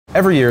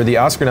Every year, the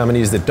Oscar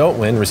nominees that don't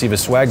win receive a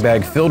swag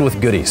bag filled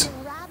with goodies.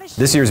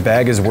 This year's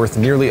bag is worth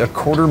nearly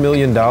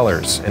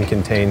 $250,000 and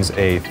contains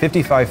a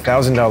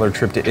 $55,000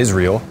 trip to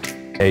Israel,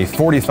 a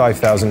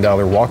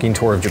 $45,000 walking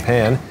tour of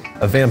Japan,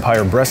 a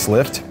vampire breast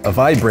lift, a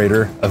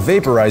vibrator, a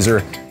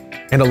vaporizer,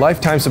 and a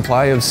lifetime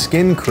supply of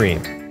skin cream.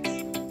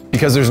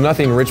 Because there's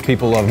nothing rich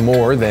people love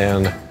more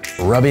than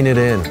rubbing it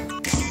in.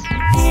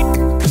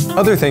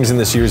 Other things in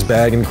this year's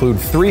bag include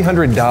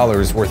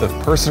 $300 worth of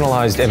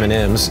personalized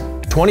M&Ms,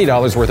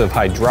 $20 worth of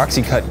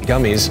Hydroxycut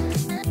gummies,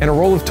 and a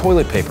roll of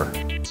toilet paper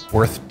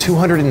worth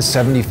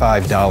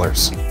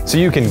 $275. So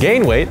you can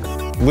gain weight,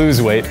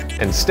 lose weight,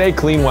 and stay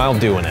clean while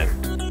doing it.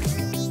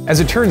 As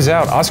it turns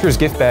out, Oscars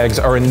gift bags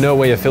are in no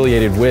way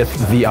affiliated with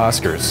the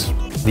Oscars.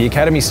 The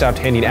Academy stopped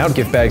handing out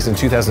gift bags in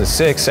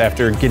 2006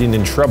 after getting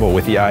in trouble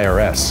with the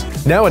IRS.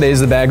 Nowadays,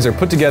 the bags are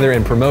put together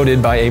and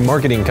promoted by a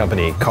marketing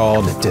company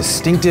called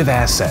Distinctive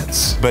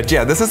Assets. But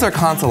yeah, this is their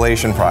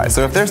consolation prize.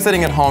 So if they're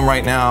sitting at home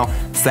right now,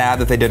 sad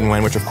that they didn't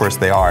win, which of course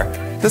they are,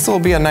 this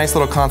will be a nice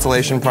little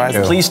consolation prize.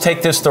 Please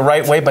take this the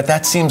right way, but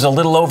that seems a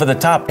little over the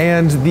top.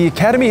 And the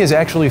Academy has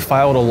actually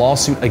filed a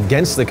lawsuit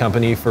against the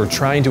company for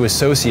trying to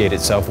associate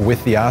itself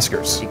with the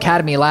Oscars. The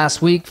Academy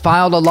last week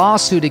filed a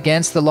lawsuit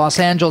against the Los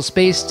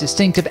Angeles-based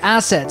Distinctive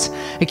Assets,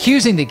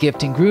 accusing the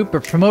gifting group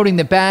of promoting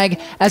the bag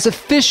as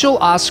official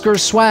Oscar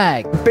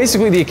swag.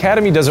 Basically, the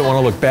Academy doesn't want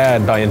to look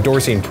bad by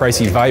endorsing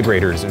pricey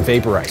vibrators and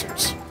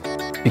vaporizers,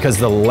 because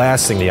the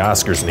last thing the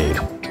Oscars need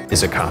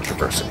is a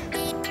controversy.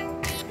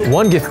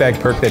 One gift bag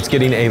perk that's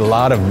getting a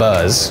lot of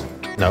buzz,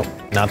 no,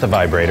 not the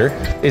vibrator,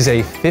 is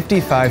a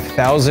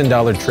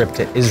 $55,000 trip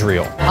to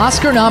Israel.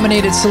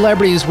 Oscar-nominated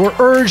celebrities were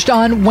urged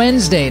on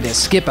Wednesday to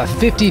skip a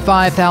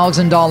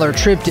 $55,000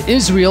 trip to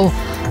Israel.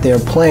 They're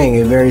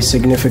playing a very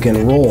significant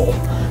role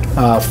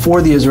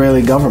for the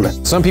Israeli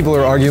government. Some people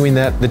are arguing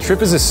that the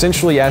trip is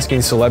essentially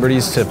asking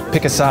celebrities to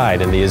pick a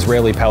side in the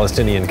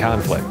Israeli-Palestinian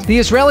conflict. The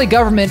Israeli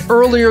government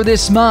earlier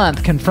this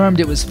month confirmed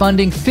it was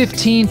funding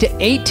 $15,000 to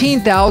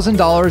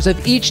 $18,000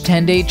 of each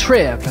 10-day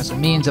trip as a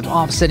means of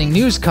offsetting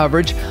news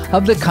coverage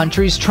of the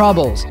country's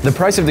troubles. The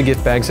price of the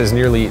gift bags has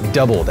nearly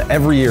doubled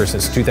every year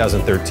since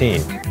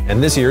 2013.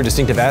 And this year,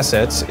 Distinctive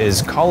Assets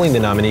is calling the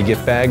nominee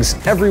gift bags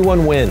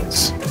Everyone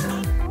Wins.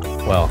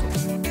 Well,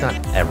 not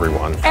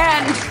everyone.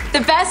 And the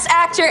best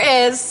actor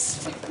is...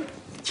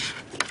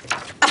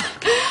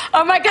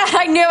 Oh my God,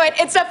 I knew it.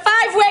 It's a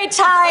 5-way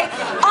tie.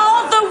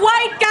 All the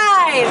white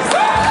guys.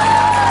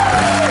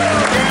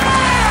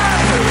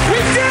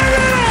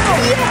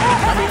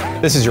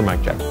 This is your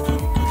mic check.